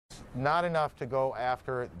not enough to go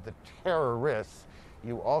after the terrorists.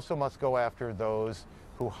 You also must go after those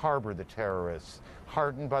who harbor the terrorists.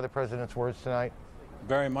 Heartened by the president's words tonight?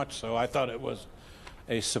 Very much so. I thought it was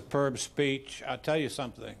a superb speech. I'll tell you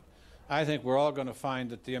something. I think we're all going to find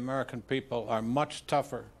that the American people are much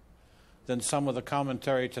tougher than some of the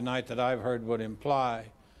commentary tonight that I've heard would imply.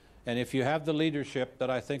 And if you have the leadership that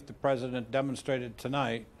I think the president demonstrated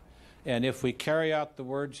tonight, and if we carry out the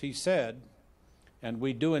words he said, and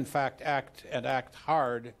we do in fact act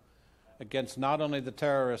hard against not only the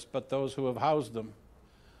terrorists but those who have housed them,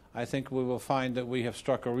 I think we will find that we have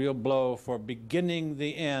struck a real blow for beginning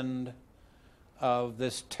the end of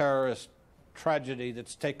this terrorist tragedy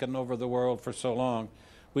that's taken over the world for so long.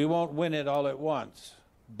 We won't win it all at once,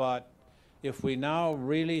 but if we now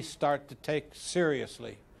really start to take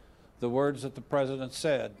seriously the words that the president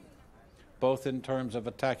said, both in terms of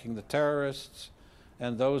attacking the terrorists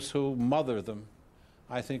and those who mother them,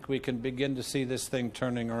 I think we can begin to see this thing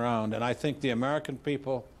turning around. And I think the American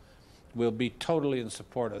people will be totally in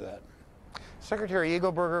support of that. Secretary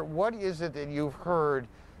Eagleburger, what is it that you've heard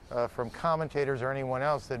from commentators or anyone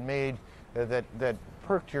else that made that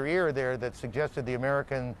perked your ear there, that suggested the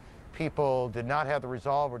American people did not have the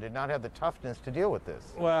resolve or did not have the toughness to deal with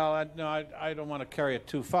this? Well, I don't want to carry it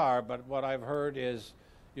too far, but what I've heard is,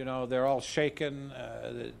 you know, they're all shaken.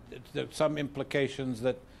 There's some implications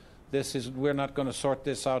that we're not going to sort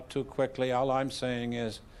this out too quickly. All I'm saying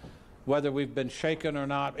is, whether we've been shaken or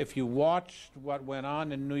not, if you watched what went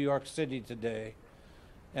on in New York City today,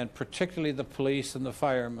 and particularly the police and the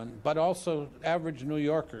firemen, but also average New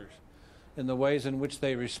Yorkers, in the ways in which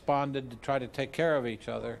they responded to try to take care of each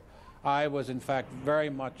other, I was in fact very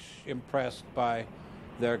much impressed by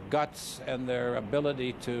their guts and their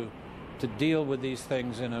ability to deal with these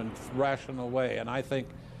things in a rational way. And I think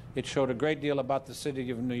it showed a great deal about the city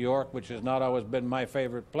of New York, which has not always been my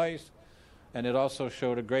favorite place, and it also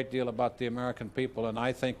showed a great deal about the American people. And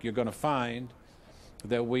I think you're going to find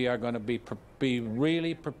that we are going to be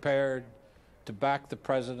really prepared to back the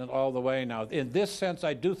president all the way now. In this sense,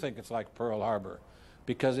 I do think it's like Pearl Harbor,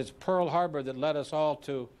 because it's Pearl Harbor that led us all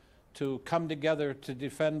to come together to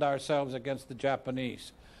defend ourselves against the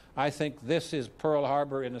Japanese. I think this is Pearl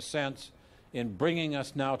Harbor in a sense, in bringing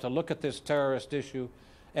us now to look at this terrorist issue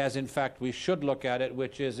as in fact we should look at it,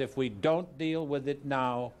 which is, if we don't deal with it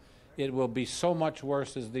now, it will be so much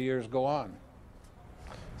worse as the years go on.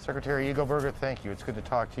 Secretary Eagleburger, thank you. It's good to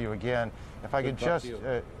talk to you again. If I could just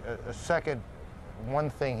a second, one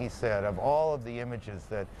thing he said, of all of the images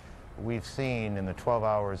that we've seen in the 12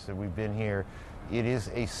 hours that we've been here, it is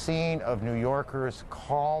a scene of New Yorkers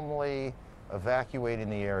calmly evacuating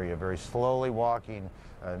the area, very slowly walking,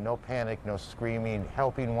 no panic, no screaming,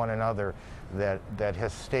 helping one another, that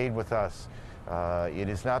has stayed with us. It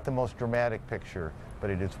is not the most dramatic picture, but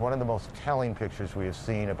it is one of the most telling pictures we have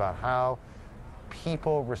seen about how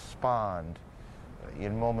people respond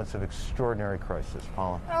in moments of extraordinary crisis.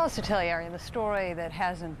 Paula? I'll also tell you, Arian, the story that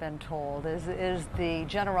hasn't been told is the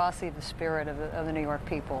generosity of the spirit of the New York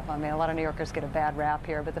people. I mean, a lot of New Yorkers get a bad rap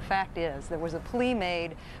here, but the fact is there was a plea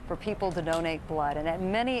made for people to donate blood, and at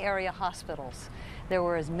many area hospitals there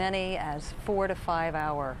were as many as 4 to 5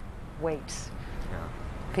 hour waits. Yeah.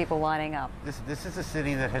 People lining up. This is a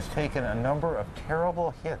city that has taken a number of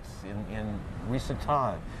terrible hits in recent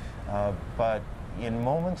time, but in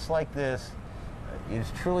moments like this, it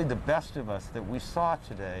is truly the best of us that we saw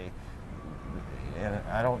today. And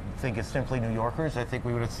I don't think it's simply New Yorkers. I think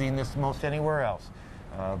we would have seen this most anywhere else.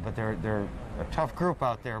 But they're a tough group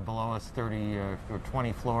out there below us, 30 or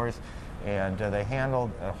 20 floors, and they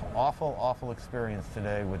handled an awful, awful experience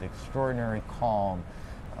today with extraordinary calm,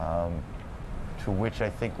 to which I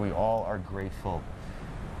think we all are grateful.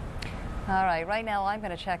 All right, right now I'm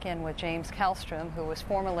going to check in with James Kallstrom, who was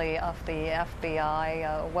formerly of the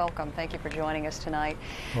FBI. Welcome. Thank you for joining us tonight.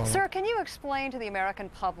 Well, sir, can you explain to the American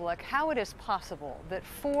public how it is possible that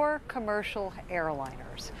 4 commercial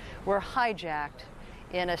airliners were hijacked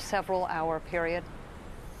in a several-hour period?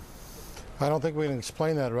 I don't think we can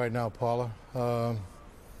explain that right now, Paula. I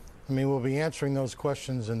mean, we'll be answering those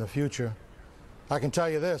questions in the future. I can tell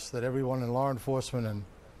you this, that everyone in law enforcement and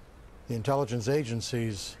the intelligence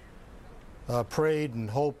agencies prayed and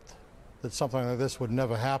hoped that something like this would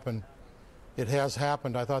never happen. It has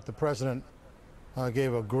happened. I thought the president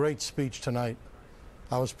gave a great speech tonight.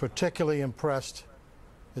 I was particularly impressed.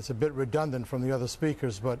 It's a bit redundant from the other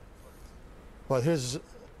speakers, but his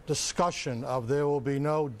discussion of there will be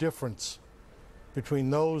no difference between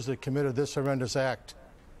those that committed this horrendous act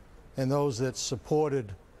and those that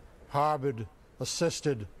supported, harbored,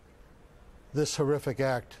 assisted this horrific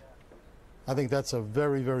act. I think that's a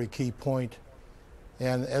very, very key point.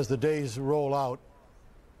 And as the days roll out,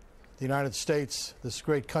 the United States, this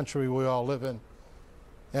great country we all live in,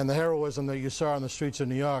 and the heroism that you saw on the streets of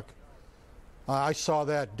New York, I saw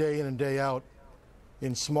that day in and day out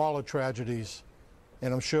in smaller tragedies,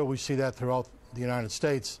 and I'm sure we see that throughout the United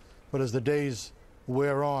States. But as the days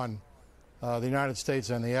wear on, the United States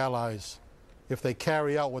and the Allies, if they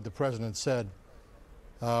carry out what the President said,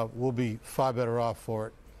 we'll be far better off for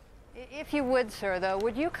it. If you would, sir, though,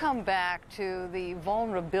 would you come back to the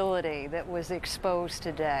vulnerability that was exposed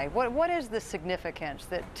today? What is the significance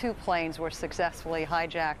that 2 planes were successfully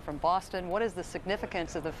hijacked from Boston? What is the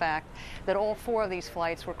significance of the fact that all 4 of these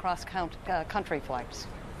flights were cross-country flights?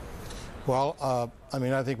 Well, I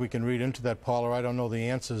mean, I think we can read into that, Paula. I don't know the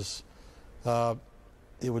answers.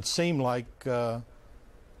 It would seem like the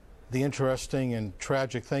interesting and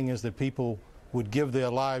tragic thing is that people would give their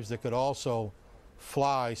lives that could also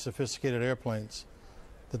fly sophisticated airplanes,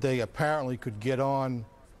 that they apparently could get on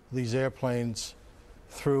these airplanes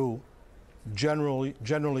through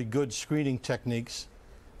generally good screening techniques.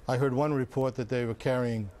 I heard one report that they were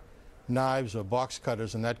carrying knives or box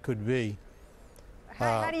cutters, and that could be.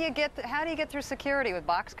 How do you get through security with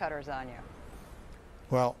box cutters on you?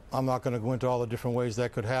 Well, I'm not going to go into all the different ways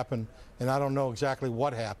that could happen, and I don't know exactly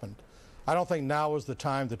what happened. I don't think now is the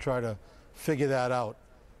time to try to figure that out.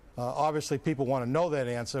 Obviously, people want to know that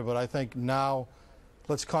answer, but I think now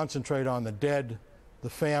let's concentrate on the dead, the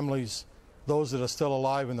families, those that are still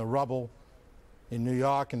alive in the rubble in New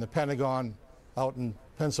York, in the Pentagon, out in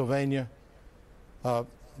Pennsylvania.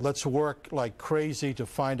 Let's work like crazy to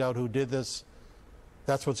find out who did this.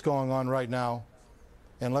 That's what's going on right now.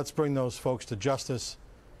 And let's bring those folks to justice.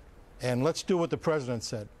 And let's do what the President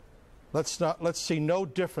said. Let's see no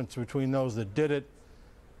difference between those that did it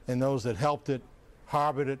and those that helped it,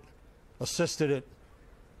 harbored it, assisted it.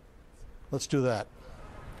 Let's do that.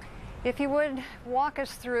 If you would walk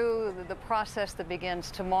us through the process that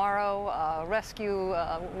begins tomorrow. Rescue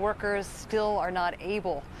workers still are not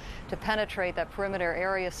able to penetrate that perimeter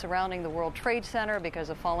area surrounding the World Trade Center because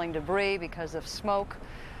of falling debris, because of smoke.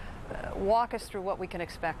 Walk us through what we can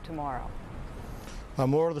expect tomorrow.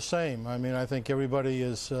 More of the same. I mean, I think everybody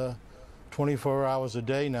is 24 hours a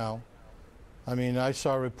day now. I mean, I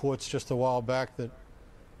saw reports just a while back that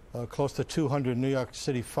close to 200 New York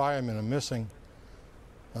City firemen are missing.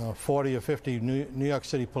 40 or 50 New York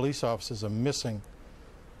City police officers are missing.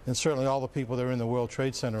 And certainly all the people that are in the World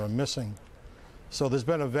Trade Center are missing. So there's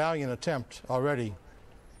been a valiant attempt already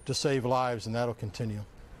to save lives, and that'll continue.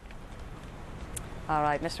 All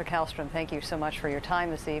right, Mr. Kallstrom, thank you so much for your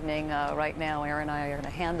time this evening. Right now, Aaron and I are going to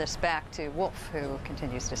hand this back to Wolf, who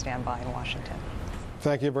continues to stand by in Washington.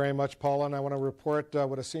 Thank you very much, Paula. And I want to report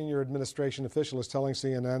what a senior administration official is telling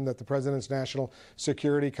CNN, that the President's National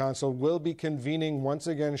Security Council will be convening once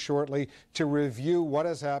again shortly to review what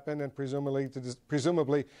has happened and presumably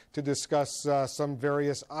to discuss some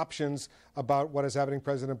various options about what is happening.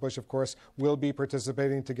 President Bush, of course, will be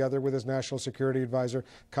participating together with his National Security Advisor,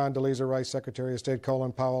 Condoleezza Rice, Secretary of State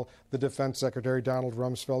Colin Powell, the Defense Secretary Donald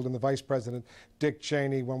Rumsfeld, and the Vice President Dick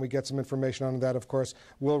Cheney. When we get some information on that, of course,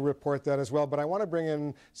 we'll report that as well. But I want to bring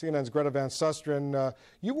in CNN's Greta Van Susteren.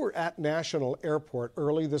 You were at National Airport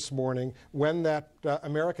early this morning when that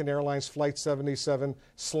American Airlines Flight 77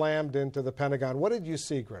 slammed into the Pentagon. What did you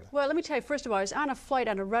see, Greta? Well, let me tell you, first of all, I was on a flight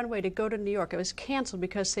on a runway to go to New York. It was canceled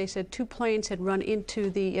because they said 2 planes had run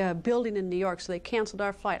into the building in New York, so they canceled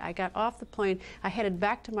our flight. I got off the plane. I headed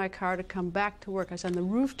back to my car to come back to work. I was on the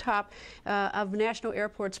rooftop of National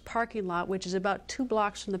Airport's parking lot, which is about 2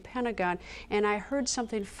 blocks from the Pentagon, and I heard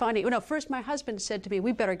something funny. Well, no, first my husband said to me,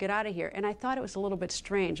 "We better get out of here," and I thought it was a little bit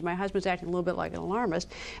strange. My husband's acting a little bit like an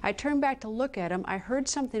alarmist. I turned back to look at him. I heard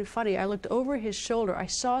something funny. I looked over his shoulder. I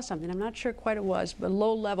saw something. I'm not sure quite what it was, but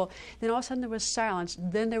low level. Then all of a sudden there was silence.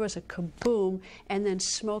 Then there was a kaboom, and then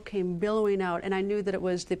smoke came billowing out, and I knew that it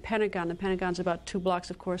was the Pentagon. The Pentagon's about 2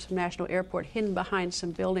 blocks, of course, from National Airport, hidden behind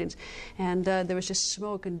some buildings. And there was just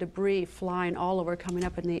smoke and debris flying all over, coming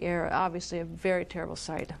up in the air. Obviously a very terrible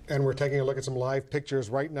sight. And we're taking a look at some live pictures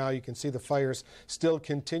right now. You can see the fires still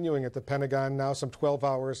continuing at the Pentagon now, some 12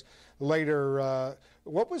 hours later.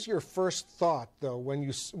 What was your first thought, though, when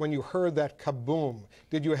you heard that kaboom?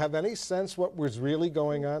 Did you have any sense what was really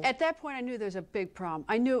going on? At that point, I knew there was a big problem.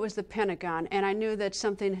 I knew it was the Pentagon, and I knew that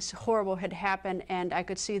something horrible had happened, and I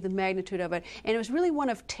could see the magnitude of it. And it was really one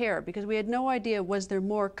of terror, because we had no idea, was there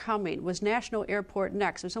more coming? Was National Airport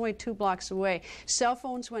next? It was only 2 blocks away. Cell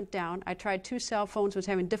phones went down. I tried 2 cell phones, was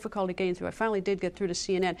having difficulty getting through. I finally did get through to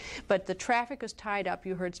CNN, but the traffic was tied up.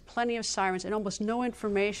 You heard plenty of sirens and almost no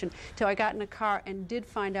information till I got in the car and did did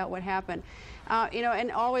find out what happened. You know,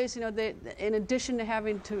 and always, you know, in addition to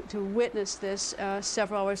having to witness this,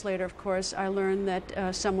 several hours later, of course, I learned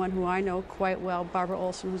that someone who I know quite well, Barbara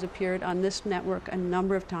Olson, who's appeared on this network a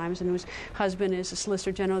number of times and whose husband is the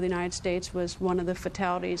Solicitor General of the United States, was one of the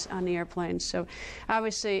fatalities on the airplane. So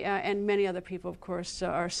obviously, and many other people, of course,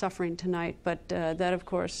 are suffering tonight, but that, of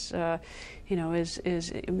course, you know,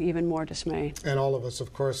 is even more dismaying. And all of us,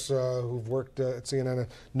 of course, who've worked at CNN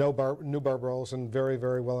knew Barbara Olson very,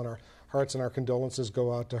 very well, and our hearts and our condolences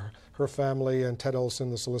go out to her family and Ted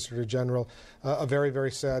Olson, the Solicitor General. A very,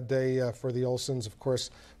 very sad day for the Olsons, of course,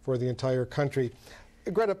 for the entire country.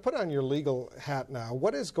 Greta, put on your legal hat now.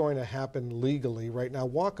 What is going to happen legally right now?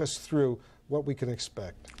 Walk us through what we can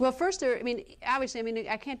expect. Well, first, I mean, obviously, I mean,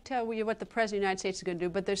 I can't tell you what the President of the United States is going to do,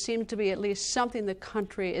 but there seems to be at least something the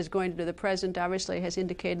country is going to do. The President obviously has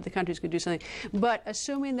indicated the country is going to do something. But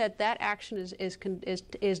assuming that that action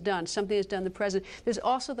is done, something is done, the President, there's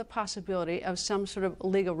also the possibility of some sort of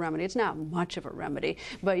legal remedy. It's not much of a remedy,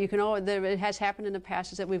 but you can always, it has happened in the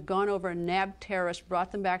past, is that we've gone over and nabbed terrorists,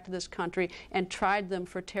 brought them back to this country, and tried them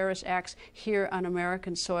for terrorist acts here on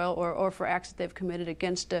American soil, or for acts that they've committed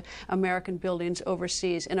against American buildings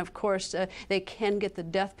overseas. And of course, they can get the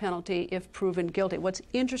death penalty if proven guilty. What's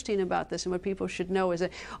interesting about this, and what people should know, is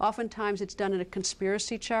that oftentimes it's done in a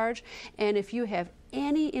conspiracy charge, and if you have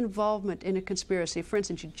any involvement in a conspiracy, for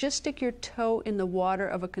instance, you just stick your toe in the water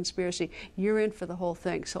of a conspiracy, you're in for the whole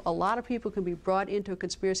thing. So a lot of people can be brought into a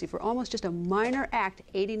conspiracy for almost just a minor act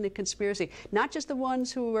aiding the conspiracy. Not just the ones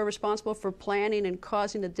who are responsible for planning and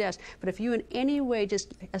causing the deaths, but if you in any way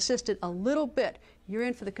just assisted a little bit, you're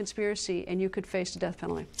in for the conspiracy and you could face the death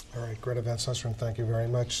penalty. All right, Greta Van Susteren, thank you very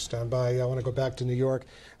much. Stand by. I want to go back to New York.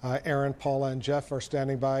 Aaron, Paula, and Jeff are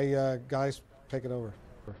standing by. Guys, take it over.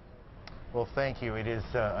 Well, thank you. It is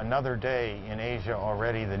another day in Asia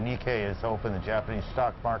already. The Nikkei is open, the Japanese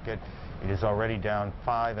stock market. It is already down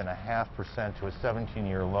 5.5% to a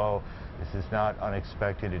 17-year low. This is not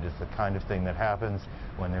unexpected. It is the kind of thing that happens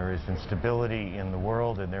when there is instability in the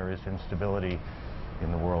world, and there is instability in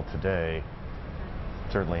the world today,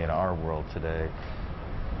 certainly in our world today.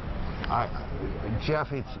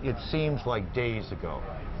 Jeff, it seems like days ago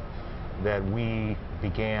that we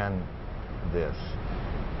began this.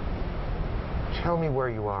 Tell me where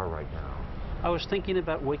you are right now. I was thinking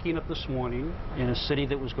about waking up this morning in a city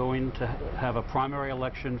that was going to have a primary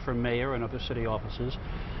election for mayor and other city offices,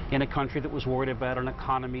 in a country that was worried about an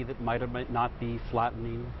economy that might or might not be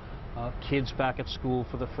flattening, kids back at school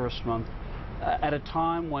for the first month, at a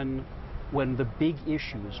time when the big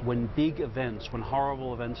issues, when big events, when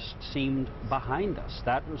horrible events seemed behind us.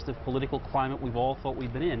 That was the political climate we've all thought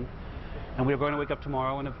we'd been in. And we're going to wake up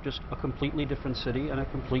tomorrow in just a completely different city and a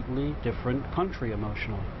completely different country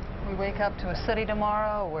emotionally. We wake up to a city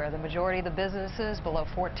tomorrow where the majority of the businesses below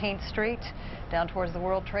 14th Street, down towards the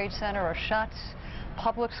World Trade Center, are shut.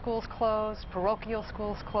 Public schools closed, parochial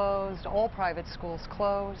schools closed, all private schools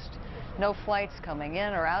closed. No flights coming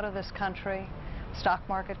in or out of this country. Stock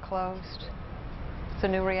market closed. It's a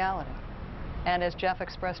new reality. And as Jeff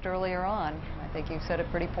expressed earlier on, I think you said it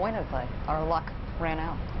pretty pointedly, our luck ran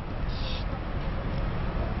out.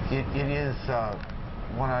 It is,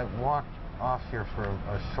 when I walked off here for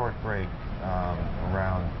a short break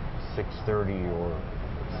around 6:30 or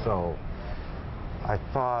so, I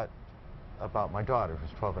thought about my daughter, who's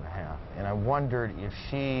 12 and a half, and I wondered if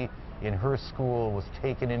she, in her school, was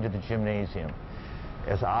taken into the gymnasium,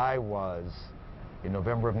 as I was in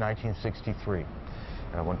November of 1963,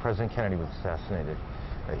 when President Kennedy was assassinated.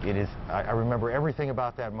 I remember everything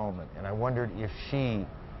about that moment, and I wondered if she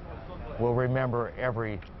will remember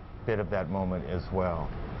every bit of that moment as well.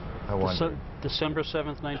 I wondered. December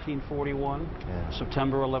 7th, 1941, yeah.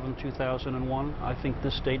 September 11th, 2001. I think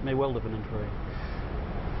this date may well have been inferior.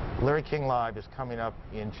 Larry King Live is coming up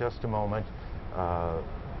in just a moment.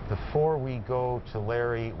 Before we go to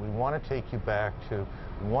Larry, we want to take you back to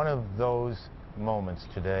one of those moments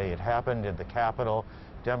today. It happened at the Capitol.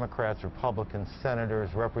 Democrats, Republicans,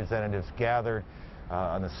 senators, representatives gathered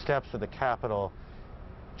on the steps of the Capitol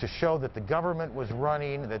to show that the government was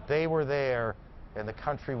running, that they were there, and the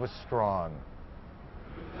country was strong.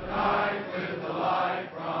 Tonight with the light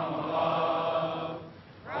from